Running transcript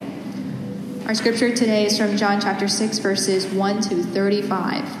Our scripture today is from John chapter 6, verses 1 to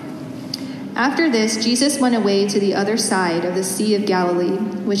 35. After this, Jesus went away to the other side of the Sea of Galilee,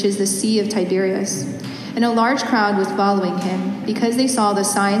 which is the Sea of Tiberias, and a large crowd was following him, because they saw the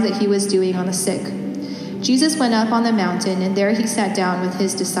signs that he was doing on the sick. Jesus went up on the mountain, and there he sat down with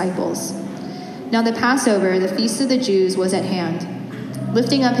his disciples. Now the Passover, the feast of the Jews, was at hand.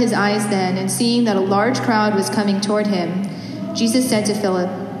 Lifting up his eyes then, and seeing that a large crowd was coming toward him, Jesus said to Philip,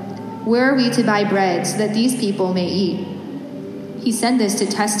 "Where are we to buy bread so that these people may eat?" He said this to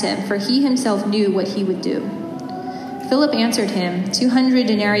test him, for he himself knew what he would do. Philip answered him, 200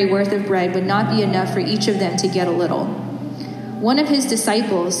 denarii worth of bread would not be enough for each of them to get a little. One of his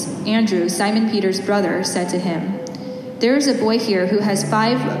disciples, Andrew, Simon Peter's brother, said to him, "There is a boy here who has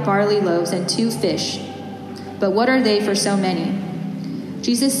 5 barley loaves and 2 fish. But what are they for so many?"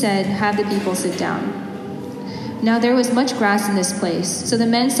 Jesus said, "Have the people sit down." Now there was much grass in this place, so the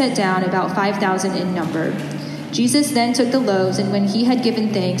men sat down, about 5,000 in number. Jesus then took the loaves, and when he had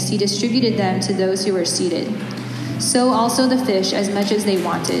given thanks, he distributed them to those who were seated. So also the fish, as much as they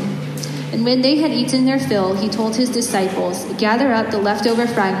wanted. And when they had eaten their fill, he told his disciples, "Gather up the leftover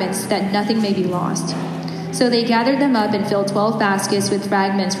fragments, that nothing may be lost." So they gathered them up and filled 12 baskets with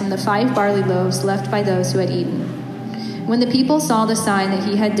fragments from the 5 barley loaves left by those who had eaten. When the people saw the sign that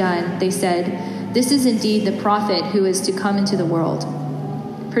he had done, they said, "This is indeed the prophet who is to come into the world."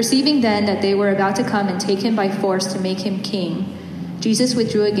 Perceiving then that they were about to come and take him by force to make him king, Jesus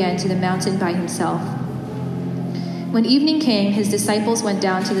withdrew again to the mountain by himself. When evening came, his disciples went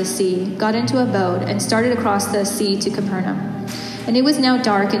down to the sea, got into a boat, and started across the sea to Capernaum. And it was now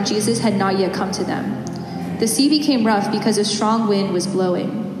dark, and Jesus had not yet come to them. The sea became rough because a strong wind was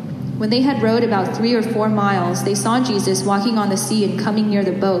blowing. When they had rowed about 3 or 4 miles, they saw Jesus walking on the sea and coming near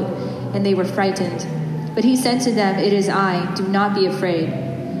the boat, and they were frightened. But he said to them, "It is I, do not be afraid."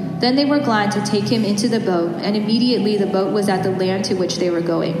 Then they were glad to take him into the boat, and immediately the boat was at the land to which they were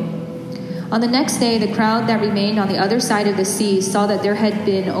going. On the next day, the crowd that remained on the other side of the sea saw that there had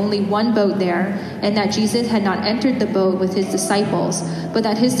been only one boat there, and that Jesus had not entered the boat with his disciples, but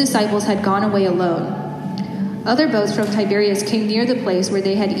that his disciples had gone away alone. Other boats from Tiberias came near the place where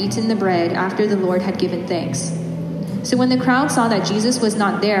they had eaten the bread after the Lord had given thanks. So when the crowd saw that Jesus was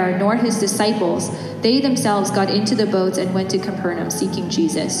not there, nor his disciples, they themselves got into the boats and went to Capernaum seeking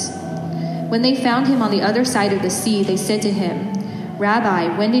Jesus. When they found him on the other side of the sea, they said to him,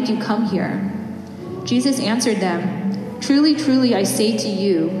 "Rabbi, when did you come here?" Jesus answered them, "Truly, truly, I say to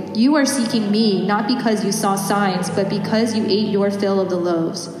you, you are seeking me, not because you saw signs, but because you ate your fill of the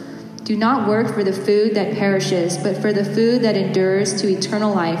loaves. Do not work for the food that perishes, but for the food that endures to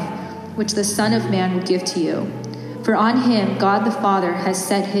eternal life, which the Son of Man will give to you. For on him God the Father has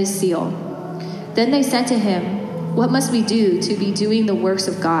set his seal." Then they said to him, "What must we do to be doing the works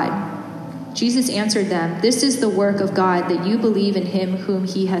of God?" Jesus answered them, "This is the work of God, that you believe in him whom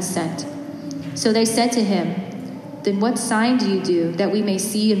he has sent." So they said to him, "Then what sign do you do, that we may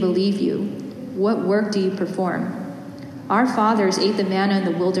see and believe you? What work do you perform? Our fathers ate the manna in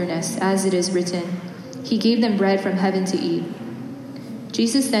the wilderness, as it is written, 'He gave them bread from heaven to eat.'"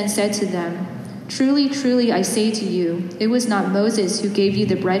 Jesus then said to them, "Truly, truly, I say to you, it was not Moses who gave you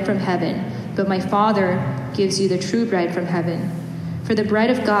the bread from heaven, but my Father gives you the true bread from heaven. For the bread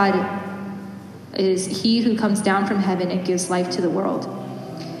of God is he who comes down from heaven and gives life to the world."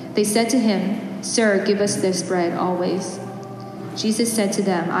 They said to him, "Sir, give us this bread always." Jesus said to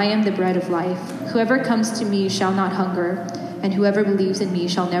them, "I am the bread of life. Whoever comes to me shall not hunger, and whoever believes in me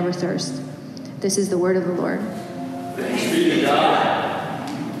shall never thirst." This is the word of the Lord. Thanks be to God.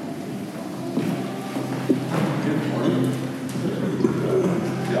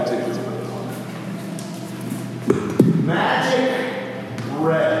 Magic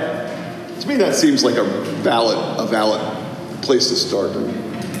bread. To me, that seems like a valid place to start.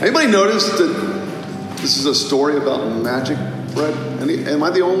 Anybody notice that this is a story about magic bread? Am I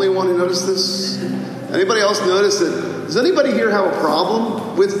the only one who noticed this? Anybody else notice that? Does anybody here have a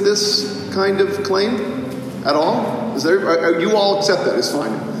problem with this kind of claim at all? You all accept that? It's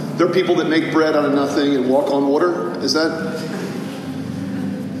fine. There are people that make bread out of nothing and walk on water. Is that?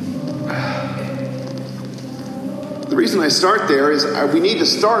 The reason I start there is we need to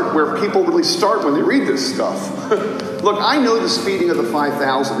start where people really start when they read this stuff. Look, I know the feeding of the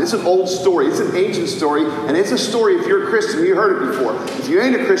 5,000. It's an old story. It's an ancient story. And it's a story, if you're a Christian, you heard it before. If you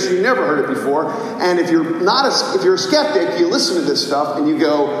ain't a Christian, you never heard it before. And if you're a skeptic, you listen to this stuff and you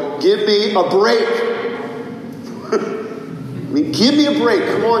go, "Give me a break." I mean, give me a break.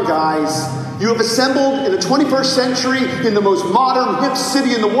 Come on, guys. You have assembled in the 21st century in the most modern, hip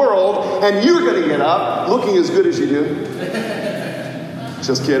city in the world, and you're going to get up looking as good as you do.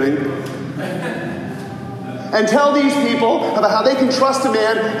 Just kidding. And tell these people about how they can trust a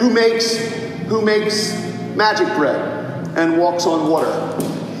man who makes magic bread and walks on water.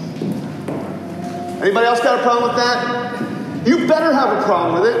 Anybody else got a problem with that? You better have a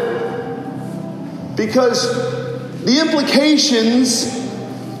problem with it, because the implications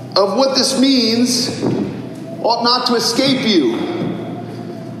of what this means ought not to escape you,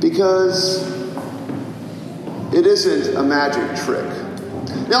 because it isn't a magic trick.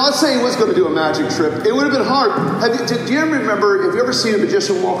 Now, let's say he was going to do a magic trick. It would have been hard. Do you remember, have you ever seen a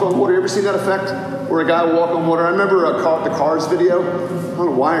magician walk on water? You ever seen that effect? Where a guy will walk on water? I remember the Cars video. I don't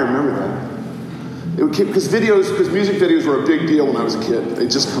know why I remember that. Because music videos were a big deal when I was a kid.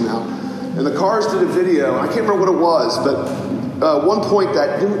 They'd just come out. And the Cars did a video. I can't remember what it was, but one point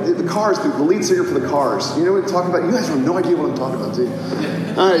that the Cars, the lead singer for the Cars, you know what I'm talking about? You guys have no idea what I'm talking about, do you?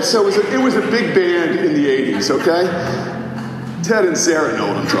 All right, so it was a big band in the 80s, okay? Ted and Sarah know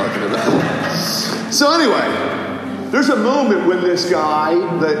what I'm talking about. So anyway, there's a moment when this guy,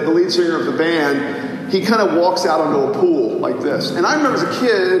 the lead singer of the band, he kind of walks out onto a pool like this. And I remember as a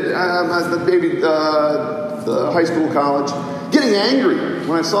kid, the high school, college, getting angry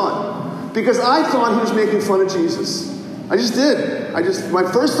when I saw it. Because I thought he was making fun of Jesus. I just did. My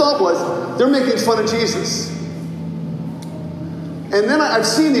first thought was, they're making fun of Jesus. And then I've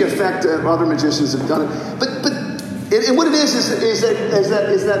seen the effect that other magicians have done it. And what it is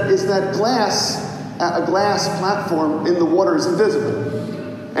that a glass platform in the water is invisible.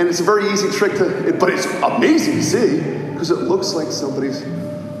 And it's a very easy trick but it's amazing to see, because it looks like somebody's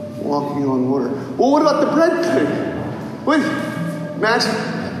walking on water. Well, what about the bread thing? Wait, magic.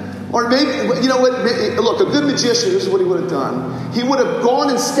 Or maybe, you know what, look, a good magician, this is what he would have done. He would have gone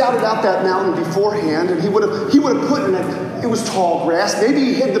and scouted out that mountain beforehand, and he would have put in it was tall grass. Maybe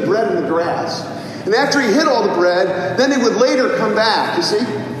he hid the bread in the grass. And after he hid all the bread, then he would later come back, you see?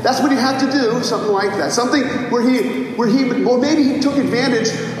 That's what he'd have to do, something like that. Something maybe he took advantage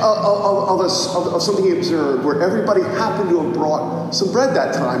of something he observed, where everybody happened to have brought some bread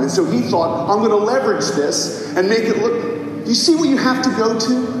that time. And so he thought, I'm going to leverage this and make it look. You see what you have to go to?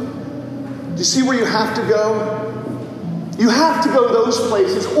 Do you see where you have to go? You have to go to those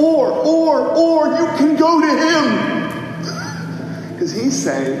places, or you can go to him. Because he's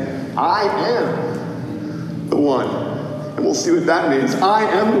saying, I am the one. And we'll see what that means. I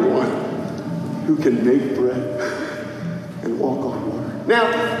am the one who can make bread and walk on water. Now,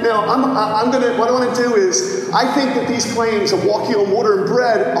 what I want to do is, I think that these claims of walking on water and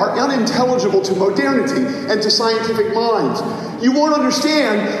bread are unintelligible to modernity and to scientific minds. You won't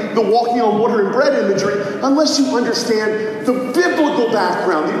understand the walking on water and bread imagery unless you understand the biblical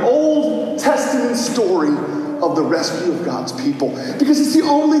background, the Old Testament story of the rescue of God's people. Because it's the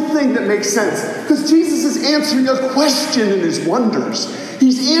only thing that makes sense. Because Jesus is answering a question in his wonders.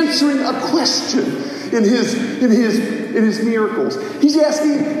 He's answering a question in his miracles. He's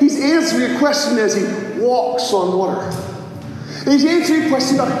answering a question as he walks on water. And he's answering a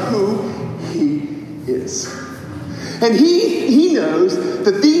question about who he is. And he knows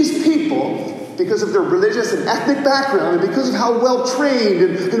that these people, because of their religious and ethnic background, and because of how well trained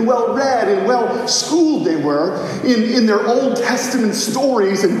and well read and well schooled they were in their Old Testament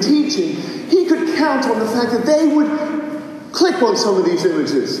stories and teaching, he could count on the fact that they would click on some of these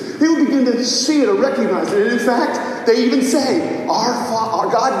images. They would begin to see it or recognize it. And in fact, they even say, our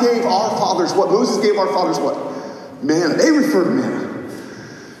God gave our fathers what? Moses gave our fathers what? Manna. They refer to manna.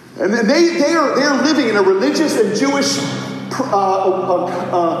 And then they are living in a religious and Jewish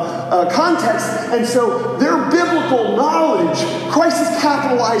context, and so their biblical knowledge, Christ is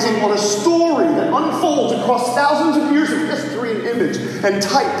capitalizing on a story that unfolds across thousands of years of history and image and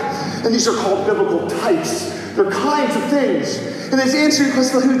type. And these are called biblical types. They're kinds of things. And it's answering the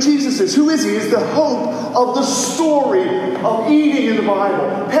question of who Jesus is. Who is he? Is the hope of the story of eating in the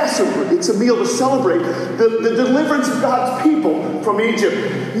Bible. Passover, it's a meal to celebrate the deliverance of God's people from Egypt.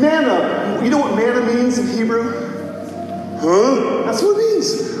 Manna, you know what manna means in Hebrew? Huh? That's what it means.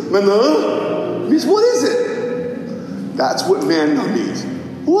 Manna means, what is it? That's what manna means.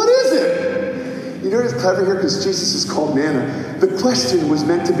 What is it? You know what's clever here? Because Jesus is called manna. The question was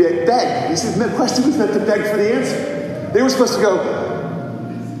meant to be begged. He said the question was meant to beg for the answer. They were supposed to go,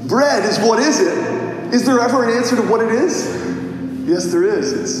 bread is what is it? Is there ever an answer to what it is? Yes, there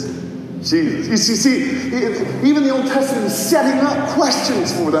is. It's Jesus. You see, even the Old Testament is setting up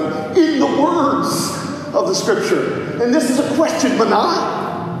questions for them in the words of the Scripture. And this is a question,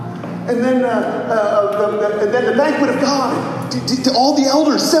 manna. And then the banquet of God. All the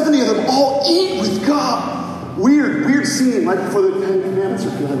elders, 70 of them, all eat with God Weird scene right before the Ten Commandments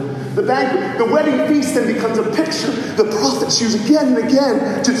are given. The banquet, the wedding feast then becomes a picture the prophets use again and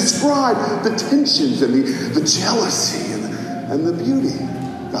again to describe the tensions and the jealousy and the beauty.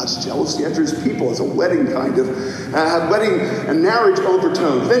 God's jealousy after his people as a wedding kind of, wedding and marriage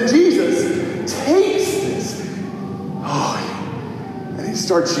overtones. Then Jesus takes this, and he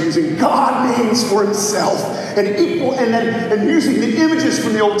starts using God names for himself and using the images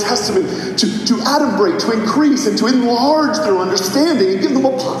from the Old Testament to adumbrate, to increase, and to enlarge their understanding and give them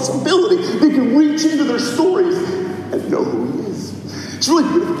a possibility they can reach into their stories and know who he is. It's really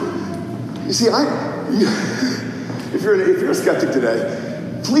beautiful. You see, if you're a skeptic today,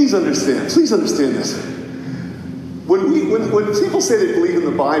 please understand this. When people say they believe in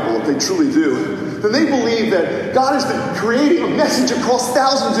the Bible, if they truly do, then they believe that God has been creating a message across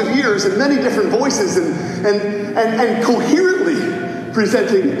thousands of years in many different voices and coherently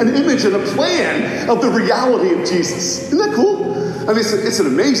presenting an image and a plan of the reality of Jesus. Isn't that cool? I mean, it's an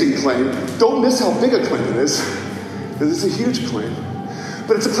amazing claim. Don't miss how big a claim it is, because it's a huge claim.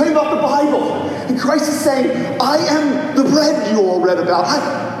 But it's a claim about the Bible. And Christ is saying, I am the bread you all read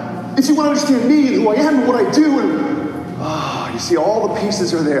about. If you want to understand me and who I am and what I do, and you see all the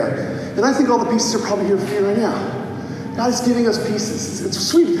pieces are there. And I think all the pieces are probably here for you right now. God is giving us pieces. It's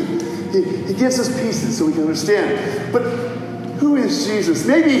sweet. He gives us pieces so we can understand. But who is Jesus?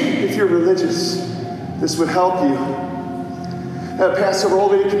 Maybe if you're religious, this would help you. At Passover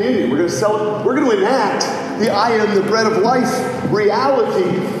Old Lady Communion, we're going to enact the I am the bread of life reality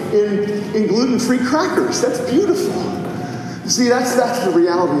in gluten-free crackers. That's beautiful. You see, that's the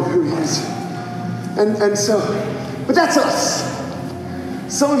reality of who he is. But that's us.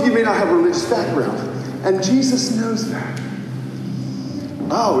 Some of you may not have a religious background, and Jesus knows that.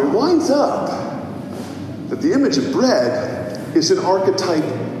 It winds up that the image of bread is an archetype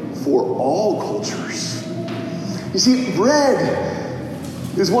for all cultures. You see, bread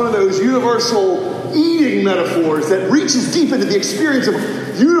is one of those universal eating metaphors that reaches deep into the experience of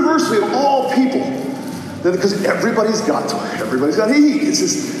universally of all people. Because everybody's got to eat.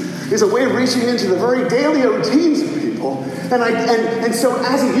 It's a way of reaching into the very daily routines of people. And so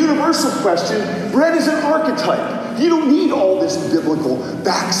as a universal question, bread is an archetype. You don't need all this biblical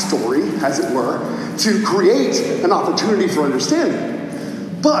backstory, as it were, to create an opportunity for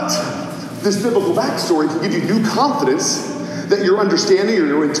understanding. But this biblical backstory can give you new confidence that your understanding or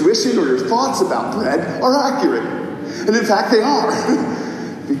your intuition or your thoughts about bread are accurate. And in fact, they are.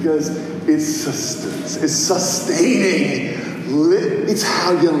 Because it's sustenance. It's sustaining. It's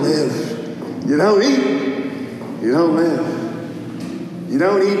how you live. You don't eat, you don't live. You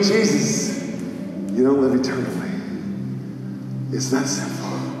don't eat Jesus, you don't live eternally. It's that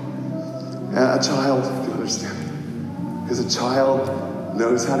simple. A child can understand it. Because a child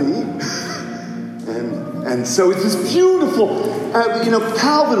knows how to eat. And so it's this beautiful,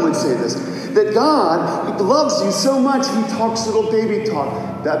 Calvin would say this, that God loves you so much, he talks little baby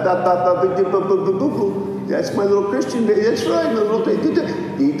talk. That's my little Christian baby. That's right, my little baby.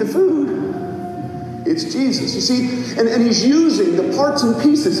 Eat the food. It's Jesus. You see, and he's using the parts and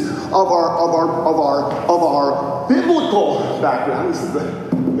pieces of our biblical background. This is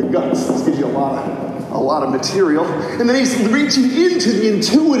the guts. This gives you a lot of material. And then he's reaching into the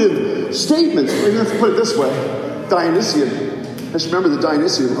intuitive statements. And let's put it this way. Dionysian. Let's remember the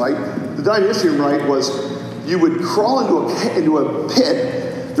Dionysian rite. The Dionysian rite was you would crawl into a pit.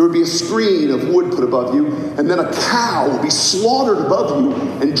 There would be a screen of wood put above you, and then a cow would be slaughtered above you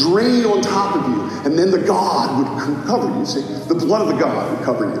and drained on top of you. And then the god would cover you. See, the blood of the god would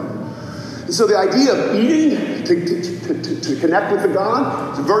cover you. And so the idea of eating to connect with the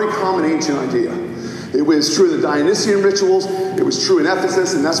god is a very common ancient idea. It was true in the Dionysian rituals. It was true in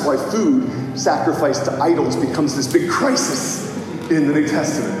Ephesus, and that's why food sacrificed to idols becomes this big crisis in the New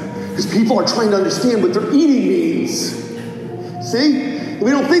Testament. Because people are trying to understand what their eating means. See? We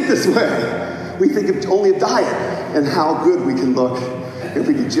don't think this way. We think of only a diet and how good we can look if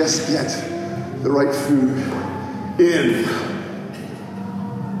we can just get the right food in.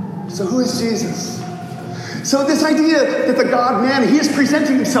 So who is Jesus? So this idea that the God-man, he is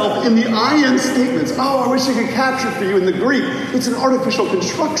presenting himself in the I am statements. I wish I could capture for you in the Greek. It's an artificial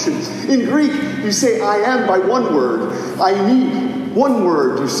construction. In Greek, you say I am by one word. I need, one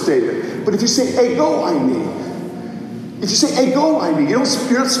word you state it. But if you say ego, I need. If you say ego, I mean, you're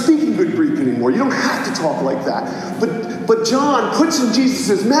not speaking good Greek anymore. You don't have to talk like that. But John puts in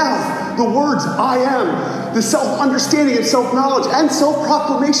Jesus' mouth the words I am, the self-understanding and self-knowledge and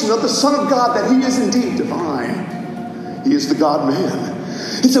self-proclamation of the Son of God that he is indeed divine. He is the God-man.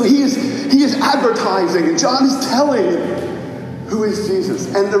 And so he is advertising, and John is telling Who is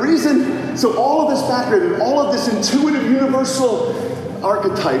Jesus? And the reason, so all of this background and all of this intuitive universal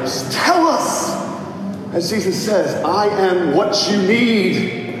archetypes tell us, as Jesus says, I am what you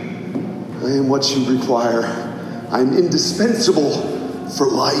need. I am what you require. I'm indispensable for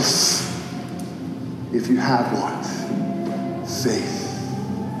life. If you have what? Faith.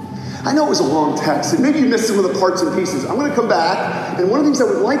 I know it was a long text, and maybe you missed some of the parts and pieces. I'm going to come back, and one of the things I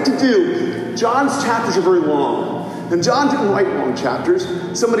would like to do, John's chapters are very long. And John didn't write long chapters.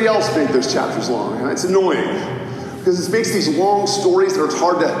 Somebody else made those chapters long. And it's annoying because it makes these long stories that are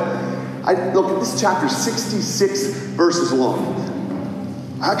hard to... Look, this chapter is 66 verses long.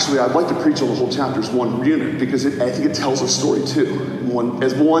 Actually, I'd like to preach on the whole chapter as one unit because I think it tells a story too,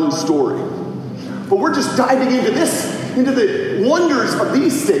 as one story. But we're just diving into the wonders of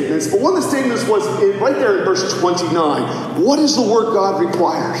these statements. But one of the statements was right there in verse 29. What is the work God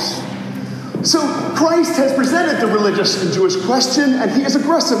requires? So Christ has presented the religious and Jewish question, and he has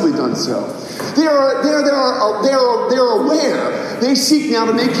aggressively done so. They are aware. They seek now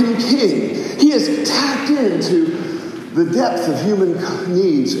to make him king. He has tapped into the depth of human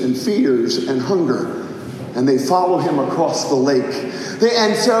needs and fears and hunger, and they follow him across the lake.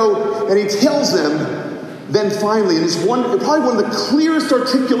 And he tells them, then finally, and it's probably one of the clearest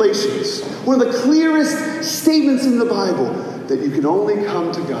articulations, one of the clearest statements in the Bible, that you can only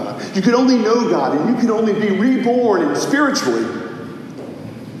come to God. You can only know God, and you can only be reborn and spiritually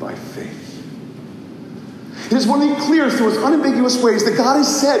by faith. It is one of the clearest, most unambiguous ways that God has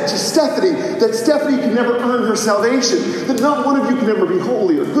said to Stephanie that Stephanie can never earn her salvation, that not one of you can ever be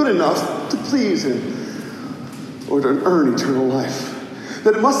holy or good enough to please him or to earn eternal life.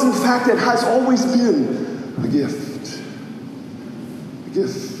 That it must, in fact, it has always been a gift. A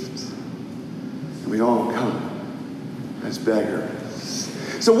gift. And we all come as beggars.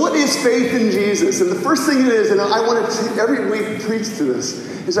 So what is faith in Jesus? And the first thing it is, and I want to every week preach to this,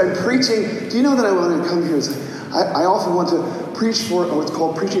 is I'm preaching. Do you know that I want to come here? I often want to preach for what's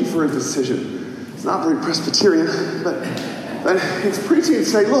called preaching for a decision. It's not very Presbyterian, but it's preaching and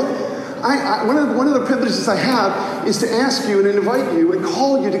say, look, one of the privileges I have is to ask you and invite you and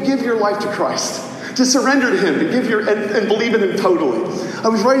call you to give your life to Christ, to surrender to him, to give and believe in him totally. I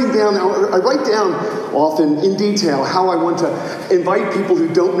write down often in detail how I want to invite people who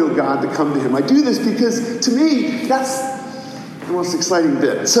don't know God to come to him. I do this because, to me, that's the most exciting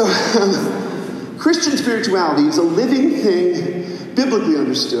bit. So, Christian spirituality is a living thing, biblically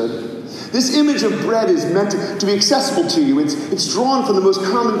understood. This image of bread is meant to be accessible to you. It's drawn from the most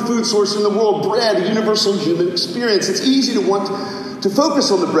common food source in the world, bread, a universal human experience. It's easy to want to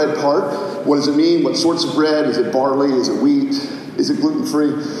focus on the bread part. What does it mean? What sorts of bread? Is it barley? Is it wheat? Is it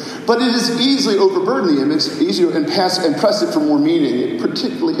gluten-free? But it is easily overburden the image, easier and press it for more meaning.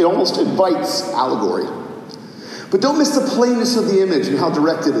 It almost invites allegory. But don't miss the plainness of the image and how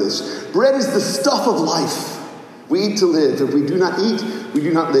direct it is. Bread is the stuff of life. We eat to live. If we do not eat, we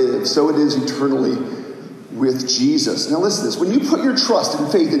do not live. So it is eternally with Jesus. Now listen to this. When you put your trust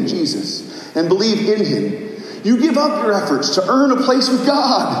and faith in Jesus and believe in him, you give up your efforts to earn a place with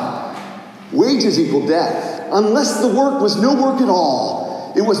God. Wages equal death. Unless the work was no work at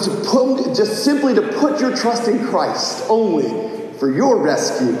all, it was just simply to put your trust in Christ only for your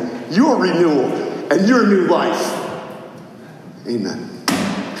rescue, your renewal, and your new life. Amen.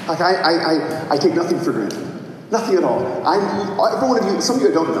 I take nothing for granted. Nothing at all. Every one of you, some of you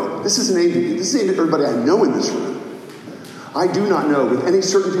I don't know. This isn't aimed at you. This is aimed at everybody I know in this room. I do not know with any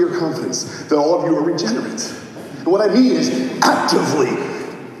certainty or confidence that all of you are regenerate. And what I mean is actively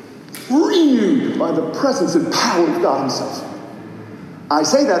renewed by the presence and power of God himself. I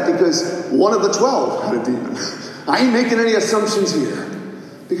say that because one of the 12 had a demon. I ain't making any assumptions here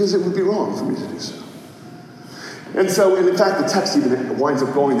because it would be wrong for me to do so. And in fact, the text even winds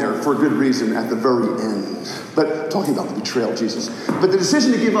up going there for a good reason at the very end. But talking about the betrayal of Jesus. But the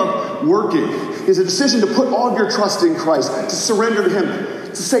decision to give up working is a decision to put all of your trust in Christ, to surrender to him,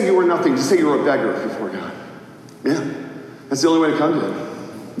 to say you are nothing, to say you're a beggar before God. Yeah, that's the only way to come to him.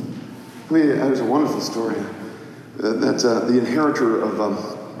 There's a wonderful story that the inheritor of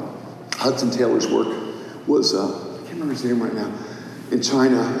Hudson Taylor's work was, I can't remember his name right now, in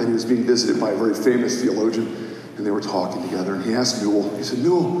China, and he was being visited by a very famous theologian. And they were talking together, and he asked Newell, he said,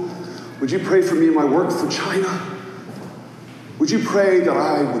 Newell, would you pray for me in my work for China? Would you pray that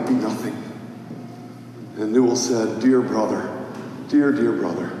I would be nothing? And Newell said, dear brother, dear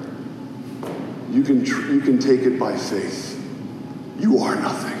brother, you can take it by faith. You are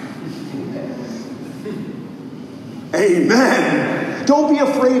nothing. Amen. Don't be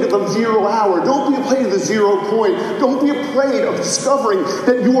afraid of the 0 hour. Don't be afraid of the 0 point. Don't be afraid of discovering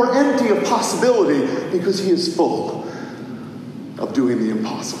that you are empty of possibility because he is full of doing the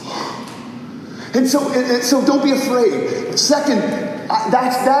impossible. And so don't be afraid. Second,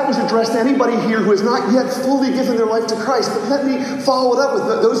 that was addressed to anybody here who has not yet fully given their life to Christ. But let me follow it up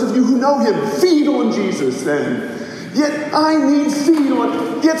with those of you who know him. Feed on Jesus then. Yet I mean feed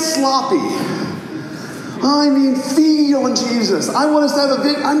on, get sloppy. I mean feed on Jesus. I want us to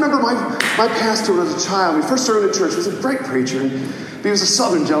have I remember my pastor when I was a child, when we first started the church, he was a great preacher. He was a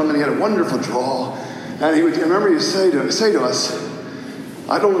southern gentleman, he had a wonderful drawl. And I remember he would say to us,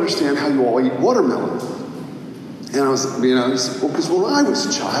 I don't understand how you all eat watermelon. And I was, because when I was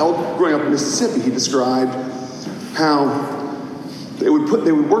a child, growing up in Mississippi, he described how they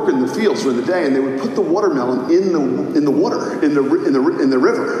would work in the fields during the day, and they would put the watermelon in the water, in the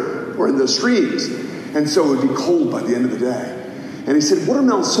river or in the streams, and so it would be cold by the end of the day. And he said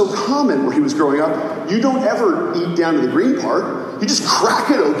watermelon's so common where he was growing up, you don't ever eat down to the green part. You just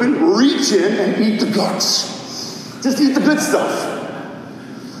crack it open, reach in, and eat the guts. Just eat the good stuff.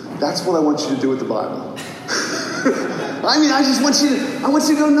 That's what I want you to do with the Bible. I want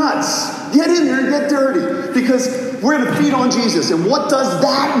you to go nuts. Get in there and get dirty, because we're going to feed on Jesus. And what does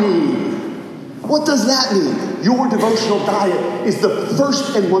that mean? What does that mean? Your devotional diet is the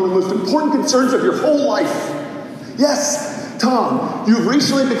first and one of the most important concerns of your whole life. Yes, Tom, you've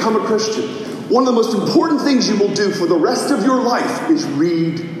recently become a Christian. One of the most important things you will do for the rest of your life is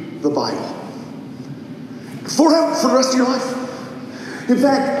read the Bible. For the rest of your life. In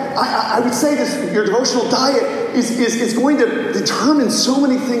fact, I would say this, your devotional diet is going to determine so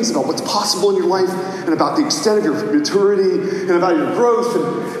many things about what's possible in your life and about the extent of your maturity and about your growth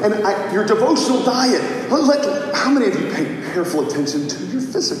and your devotional diet. How many of you pay careful attention to your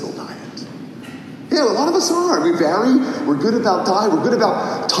physical diet? Yeah, a lot of us are. We vary. We're good about diet. We're good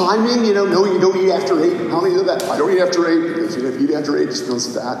about timing, knowing you don't eat after 8. How many know that? I don't eat after 8 because if you eat after 8, just feels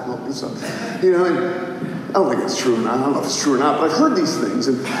fat. I don't think it's true or not. I don't know if it's true or not, but I've heard these things.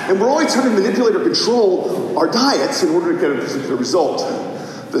 And we're always trying to manipulate or control our diets in order to get a particular result.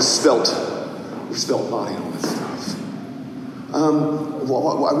 The svelte body and all that stuff. I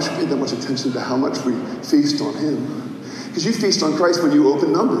wish we paid that much attention to how much we feast on him. Because you feast on Christ when you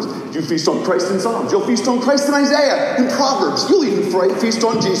open Numbers. You feast on Christ in Psalms. You'll feast on Christ in Isaiah, in Proverbs. You'll even feast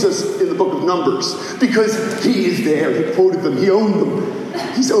on Jesus in the book of Numbers. Because he is there. He quoted them. He owned them.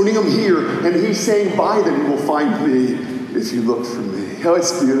 He's owning them here. And he's saying, by them you will find me if you look for me. Oh,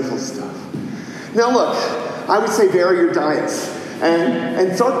 it's beautiful stuff. Now look, I would say vary your diets.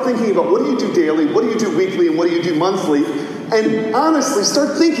 And start thinking about what do you do daily, what do you do weekly, and what do you do monthly. And honestly,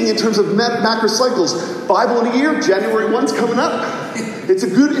 start thinking in terms of macro cycles. Bible in a year, January 1's coming up. It's a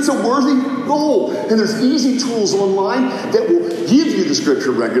worthy goal. And there's easy tools online that will give you the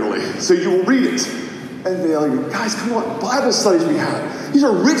scripture regularly. So you will read it. And guys, come on, Bible studies we have. These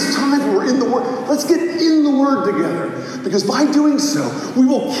are rich times where we're in the Word. Let's get in the Word together. Because by doing so, we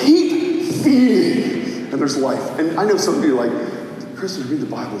will keep feeding. And there's life. And I know some of you are like, Chris, read the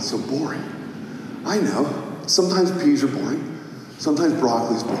Bible, it's so boring. I know. Sometimes peas are boring. Sometimes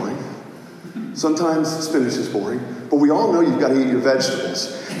broccoli is boring. Sometimes spinach is boring. But we all know you've got to eat your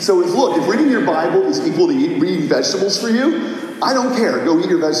vegetables. So if reading your Bible is equal to reading vegetables for you, I don't care. Go eat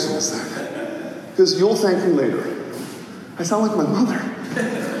your vegetables then. Because you'll thank me later. I sound like my mother.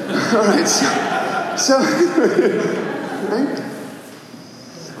 All right. So right?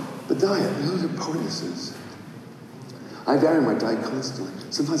 The diet. You know how important this is. I vary my diet constantly.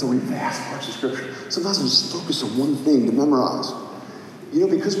 Sometimes I'll read vast parts of Scripture. Sometimes I'll just focus on one thing to memorize.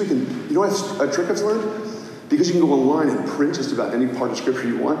 Because we can, a trick I've learned? Because you can go online and print just about any part of Scripture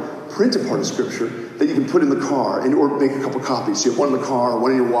you want, print a part of Scripture that you can put in the car or make a couple copies. You have one in the car,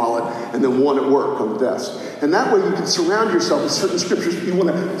 one in your wallet, and then one at work on the desk. And that way you can surround yourself with certain Scriptures you want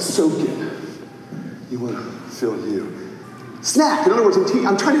to soak in. You want to fill you. Snack. In other words,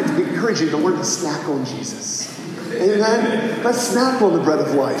 I'm trying to encourage you to learn to snack on Jesus. Amen? Let's snack on the bread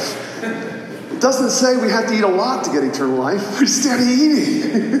of life. It doesn't say we have to eat a lot to get eternal life. We just have to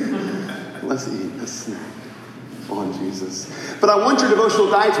eating. Let's eat. Let's snack on Jesus. But I want your devotional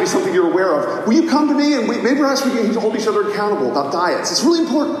diet to be something you're aware of. Will you come to me and maybe perhaps we can hold each other accountable about diets? It's really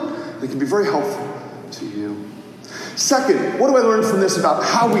important. It can be very helpful to you. Second, what do I learn from this about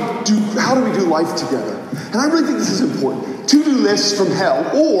how do we do life together? And I really think this is important. To-do lists from hell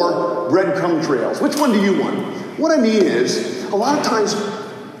or breadcrumb trails. Which one do you want? What I mean is, a lot of times,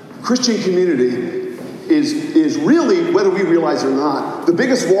 Christian community is really, whether we realize it or not, the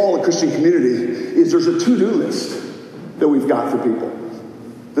biggest wall of Christian community is there's a to-do list that we've got for people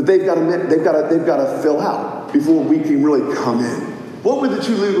that they've got to fill out before we can really come in. What would the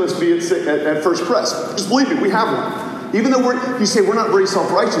to-do list be at First Pres? Just believe me, we have one. Even though you say we're not very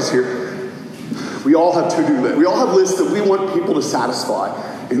self-righteous here, We all have to-do lists. We all have lists that we want people to satisfy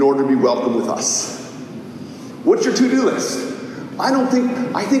in order to be welcome with us. What's your to-do list?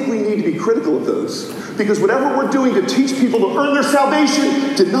 I think we need to be critical of those. Because whatever we're doing to teach people to earn their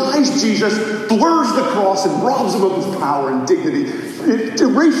salvation denies Jesus, blurs the cross, and robs them of his power and dignity. It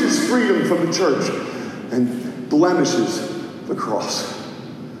erases freedom from the church and blemishes the cross.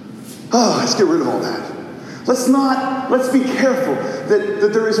 Oh, let's get rid of all that. Let's be careful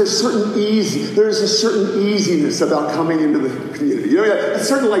that there is a certain easiness about coming into the community. You know, a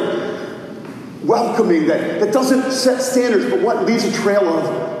certain welcoming that doesn't set standards, but what leaves a trail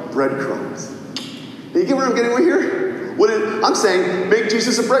of breadcrumbs. You get where I'm getting right here? I'm saying, make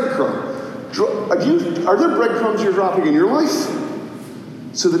Jesus a breadcrumb. Are there breadcrumbs you're dropping in your life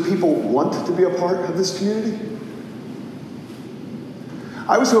so that people want to be a part of this community?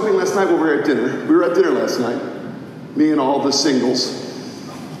 I was hoping last night when we were at dinner last night, me and all the singles.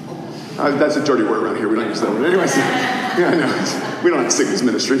 That's a dirty word around here. We don't use that word. Anyway, yeah, I know. We don't have singles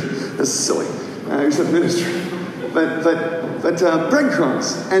ministry. That's silly. We said ministry. But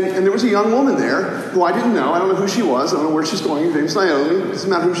breadcrumbs. And there was a young woman there who I didn't know. I don't know who she was. I don't know where she's going. Her name's Naomi. It doesn't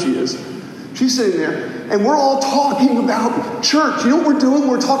matter who she is. She's sitting there, and we're all talking about church. You know what we're doing?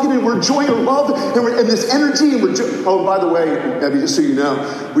 We're talking and we're enjoying our love and this energy. And oh, by the way, Abby, just so you know,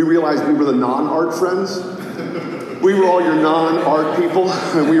 we realized we were the non-art friends. We were all your non-art people,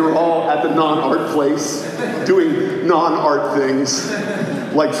 and we were all at the non-art place doing non-art things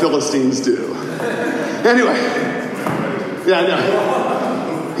like Philistines do. Anyway, yeah, I know.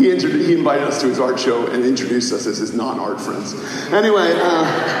 He invited us to his art show and introduced us as his non-art friends. Anyway,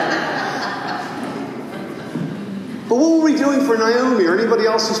 but what were we doing for Naomi or anybody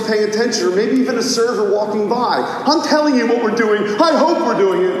else who's paying attention, or maybe even a server walking by? I'm telling you what we're doing. I hope we're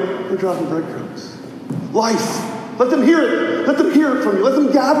doing it. We're dropping breadcrumbs. Life. Let them hear it. Let them hear it from you. Let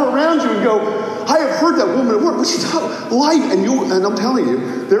them gather around you and go, I have heard that woman at work. What's she talking? Life. And I'm telling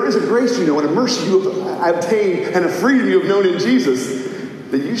you, there is a grace you know and a mercy you have obtained and a freedom you have known in Jesus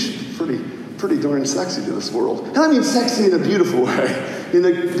that you should be pretty darn sexy to this world. And I mean sexy in a beautiful way, in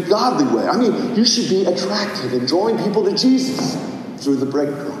a godly way. I mean, you should be attractive and drawing people to Jesus through the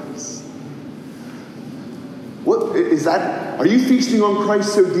breadcrumbs. What is that? Are you feasting on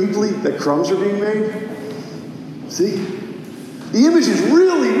Christ so deeply that crumbs are being made? See? The images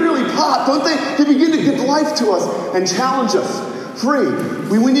really, really pop, don't they? They begin to give life to us and challenge us. Free.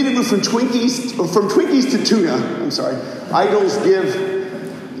 We need to move from Twinkies to tuna. I'm sorry. Idols give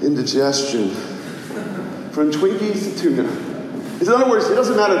indigestion. From Twinkies to tuna. In other words, it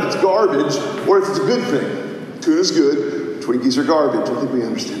doesn't matter if it's garbage or if it's a good thing. Tuna's good. Twinkies are garbage. I think we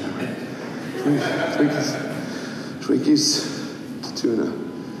understand that, right? Twinkies to tuna.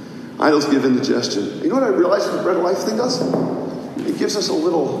 Idols give indigestion. You know what I realized the Bread of Life thing does? It gives us a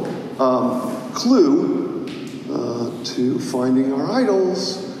little clue to finding our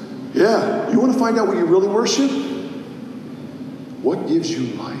idols. Yeah, you want to find out what you really worship? What gives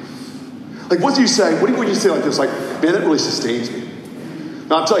you life? Like, what do you say? What would you say like this? Like, man, that really sustains me.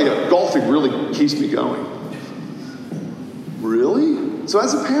 Now, I'll tell you, golfing really keeps me going. Really? So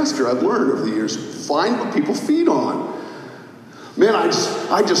as a pastor, I've learned over the years, find what people feed on. Man, I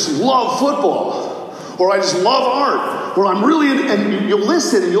just love football, or I just love art, or I'm really, and you'll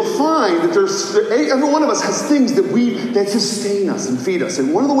listen and you'll find that every one of us has things that sustain us and feed us.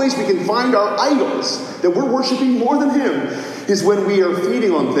 And one of the ways we can find our idols that we're worshiping more than Him is when we are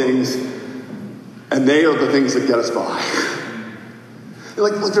feeding on things, and they are the things that get us by.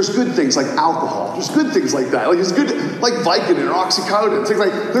 Like there's good things like alcohol. There's good things like that. Like there's good, like Vicodin or Oxycodone. Things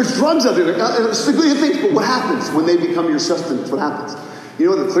like there's drugs out there. There's the good things. But what happens when they become your sustenance? What happens? You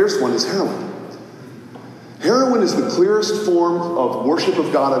know, the clearest one is heroin. Heroin is the clearest form of worship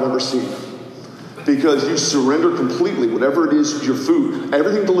of God I've ever seen, because you surrender completely whatever it is, your food,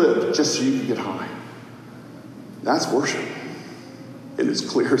 everything to live, just so you can get high. That's worship in its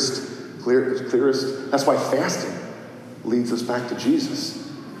clearest. That's why fasting leads us back to Jesus,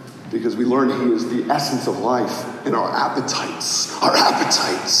 because we learn He is the essence of life, and our appetites are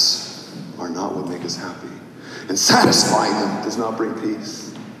not what make us happy, and satisfying them does not bring peace.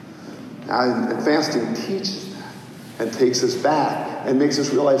 And fasting teaches that and takes us back and makes us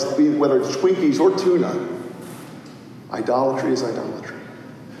realize, whether it's Twinkies or tuna, idolatry is idolatry.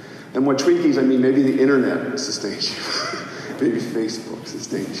 And when Twinkies, I mean maybe the internet sustains you. Maybe Facebook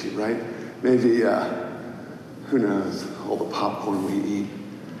sustains you, right? Maybe who knows, all the popcorn we eat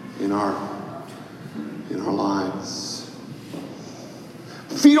in our lives.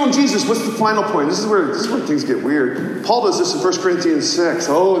 Feed on Jesus. What's the final point? This is where things get weird. Paul does this in 1 Corinthians 6.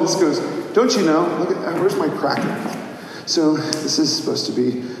 Oh, this goes, don't you know? Look at, where's my cracker? So this is supposed to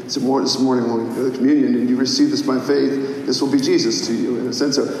be, this morning when we go to communion and you receive this by faith, this will be Jesus to you. In a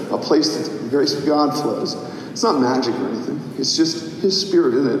sense, a place that the grace of God flows. It's not magic or anything. It's just his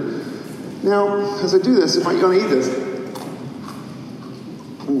spirit in it. Now, as I do this, if I'm going to eat this,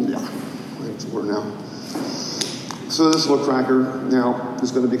 that's the word now. So this little cracker now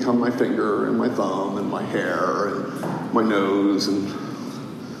is going to become my finger and my thumb and my hair and my nose. And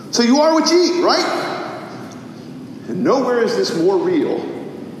so you are what you eat, right? And nowhere is this more real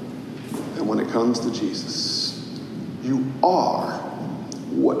than when it comes to Jesus. You are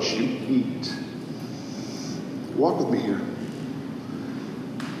what you eat. Walk with me here.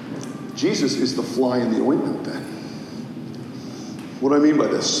 Jesus is the fly in the ointment then. What do I mean by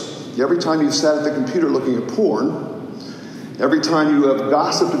this? Every time you've sat at the computer looking at porn, every time you have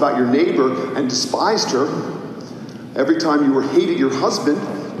gossiped about your neighbor and despised her, every time you hated your husband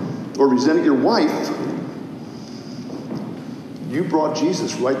or resented your wife, you brought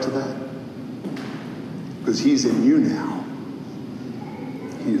Jesus right to that. Because he's in you now.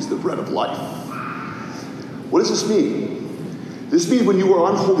 He is the bread of life. What does this mean? This means when you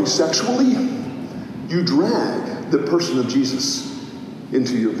are unholy sexually, you drag the person of Jesus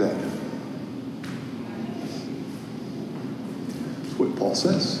into your bed. That's what Paul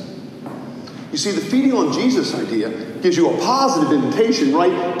says. You see, the feeding on Jesus idea gives you a positive invitation,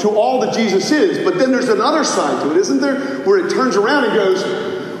 right, to all that Jesus is. But then there's another side to it, isn't there? Where it turns around and goes,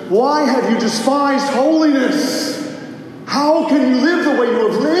 why have you despised holiness? How can you live the way you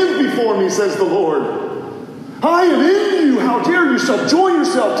have lived before me, says the Lord? I am in you. How dare you subjoin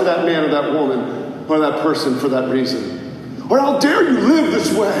yourself to that man or that woman or that person for that reason? Or how dare you live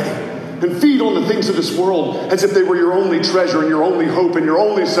this way and feed on the things of this world as if they were your only treasure and your only hope and your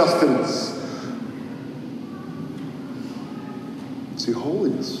only sustenance? See,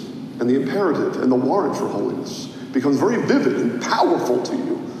 holiness and the imperative and the warrant for holiness becomes very vivid and powerful to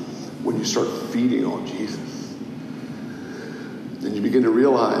you when you start feeding on Jesus. And you begin to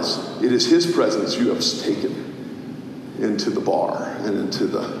realize it is his presence you have taken into the bar and into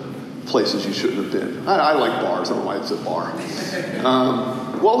the places you shouldn't have been. I like bars. I don't know why it's a bar.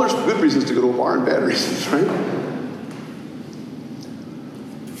 Well, there's good reasons to go to a bar and bad reasons, right?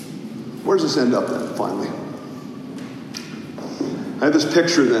 Where does this end up then, finally? I have this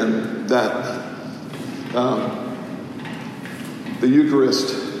picture then that the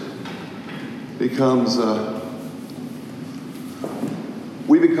Eucharist becomes,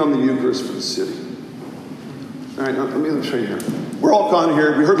 we become the Eucharist for the city. All right, now, let me show you here. We're all gone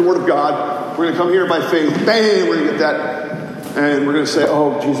here. We heard the word of God. We're going to come here by faith. Bam! We're going to get that. And we're going to say,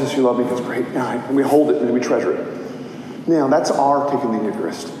 oh, Jesus, you love me. That's great. And we hold it and we treasure it. Now, that's our taking the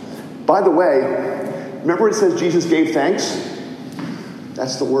Eucharist. By the way, remember it says Jesus gave thanks?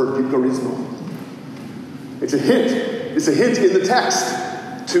 That's the word eucharismo. It's a hint. It's a hint in the text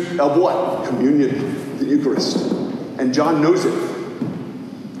of what? Communion, the Eucharist. And John knows it.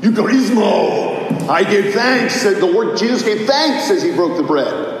 Eucharismo. I give thanks. The word Jesus gave thanks as he broke the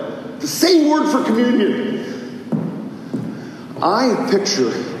bread. The same word for communion. I picture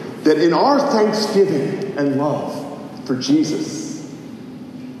that in our thanksgiving and love for Jesus,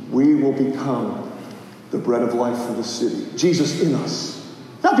 we will become the bread of life for the city. Jesus in us.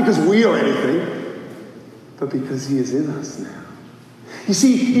 Not because we are anything, but because he is in us now. You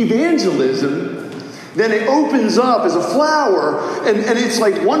see, evangelism, then it opens up as a flower, and it's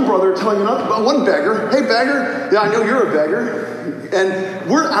like one brother telling one beggar, hey beggar, yeah, I know you're a beggar,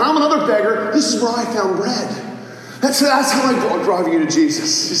 and I'm another beggar, this is where I found bread. That's how I drive you to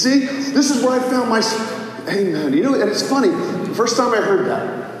Jesus. You see, this is where I found my, amen. You know, and it's funny, the first time I heard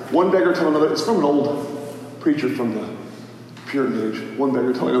that, one beggar telling another, it's from an old preacher from the Puritan age, one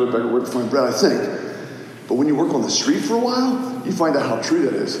beggar telling another beggar where to find bread, I think. But when you work on the street for a while, you find out how true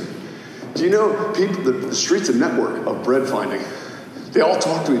that is. Do you know people? The street's a network of bread finding. They all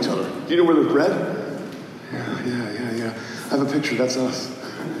talk to each other. Do you know where there's bread? Yeah. I have a picture. That's us.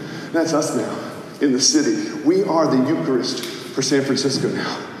 That's us now in the city. We are the Eucharist for San Francisco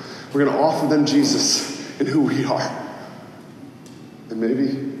now. We're going to offer them Jesus and who we are. And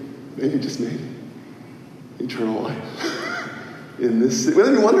maybe, just maybe, eternal life in this city.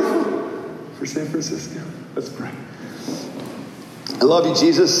 Wouldn't that be wonderful for San Francisco? Let's pray. I love you,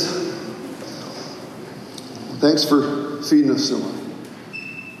 Jesus. Thanks for feeding us so much.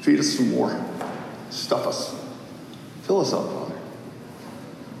 Feed us some more. Stuff us. Fill us up, Father.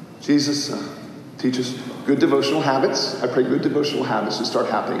 Jesus, teach us good devotional habits. I pray good devotional habits to start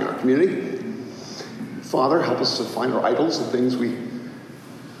happening in our community. Father, help us to find our idols, the things we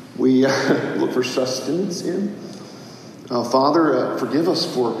look for sustenance in. Father, forgive us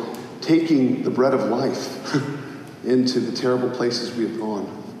for taking the bread of life into the terrible places we have gone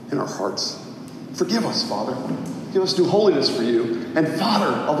in our hearts. Forgive us, Father. Give us new holiness for you. And Father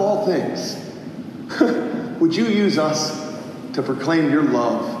of all things, would you use us to proclaim your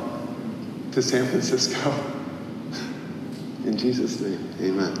love to San Francisco? In Jesus' name,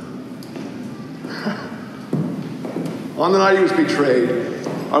 amen. On the night he was betrayed,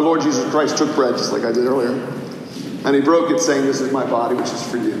 our Lord Jesus Christ took bread, just like I did earlier, and he broke it, saying, "This is my body, which is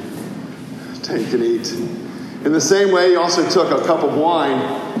for you. Take and eat." In the same way, he also took a cup of wine.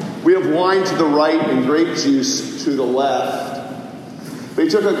 We have wine to the right and grape juice to the left. But he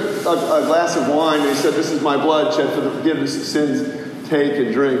took a glass of wine and he said, "This is my blood shed for the forgiveness of sins. Take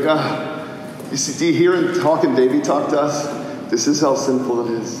and drink." You see, do you hear him talking baby talk to us? This is how sinful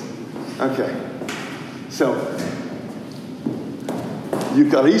it is. Okay. So,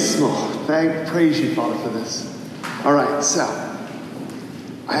 Eucharismo. Praise you, Father, for this. All right, so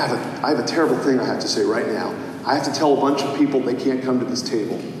I have a terrible thing I have to say right now. I have to tell a bunch of people they can't come to this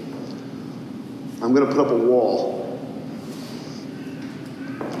table. I'm going to put up a wall.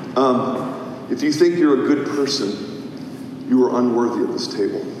 If you think you're a good person, you are unworthy of this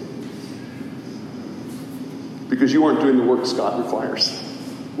table. Because you aren't doing the work Scott requires,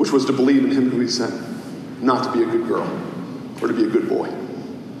 which was to believe in him who he sent, not to be a good girl or to be a good boy.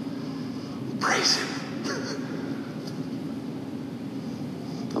 Praise him.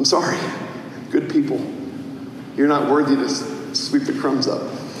 I'm sorry, good people. You're not worthy to sweep the crumbs up.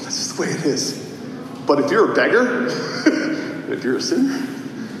 That's just the way it is. But if you're a beggar, if you're a sinner,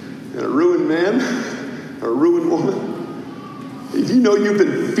 and a ruined man, or a ruined woman, if you know you've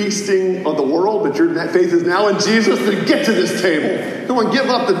been feasting on the world, but your faith is now in Jesus, then get to this table. Come on, give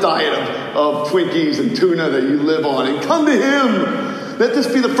up the diet of Twinkies and tuna that you live on and come to him. Let this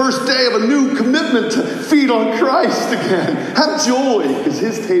be the first day of a new commitment to feed on Christ again. Have joy, because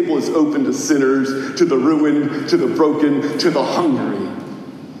his table is open to sinners, to the ruined, to the broken, to the hungry.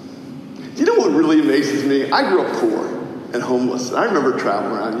 You know what really amazes me? I grew up poor and homeless. I remember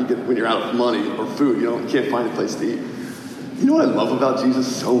traveling around. When you're out of money or food, you can't find a place to eat. You know what I love about Jesus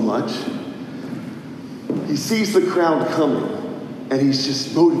so much? He sees the crowd coming, and he's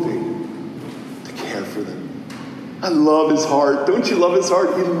just motivated to care for them. I love his heart. Don't you love his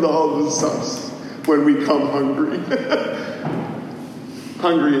heart? He loves us when we come hungry.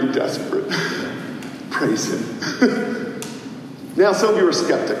 Hungry and desperate. Praise him. Now, some of you are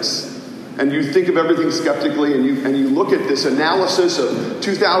skeptics. And you think of everything skeptically, and you look at this analysis of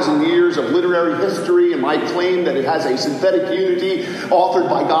 2,000 years of literary history and my claim that it has a synthetic unity authored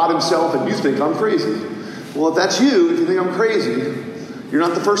by God himself, and you think I'm crazy. Well, if that's you, if you think I'm crazy, you're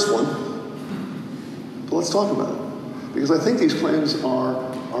not the first one. But let's talk about it. Because I think these claims are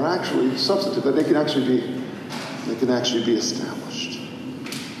actually substantive, that they can actually be established.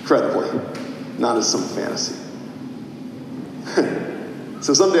 Credibly, not as some fantasy.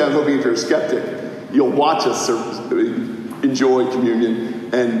 So someday I'm hoping if you're a skeptic, you'll watch us enjoy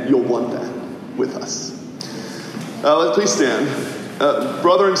communion, and you'll want that with us. Let's please stand.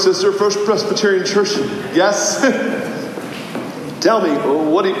 Brother and sister, First Presbyterian Church, yes? Tell me,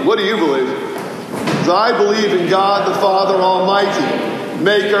 what do you believe? Because I believe in God the Father Almighty,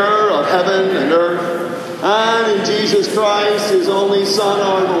 maker of heaven and earth, and in Jesus Christ, his only Son,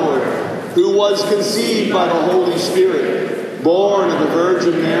 our Lord, who was conceived by the Holy Spirit, born of the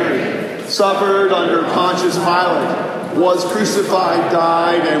Virgin Mary, suffered under Pontius Pilate, was crucified,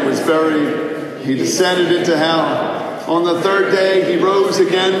 died, and was buried. He descended into hell. On the third day, he rose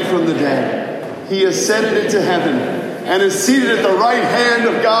again from the dead. He ascended into heaven and is seated at the right hand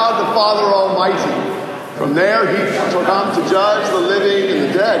of God the Father Almighty. From there, he shall come to judge the living and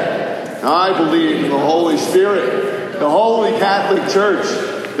the dead. I believe in the Holy Spirit, the Holy Catholic Church,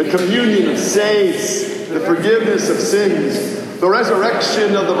 the communion of saints, the forgiveness of sins, the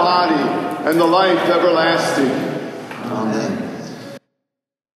resurrection of the body, and the life everlasting. Amen.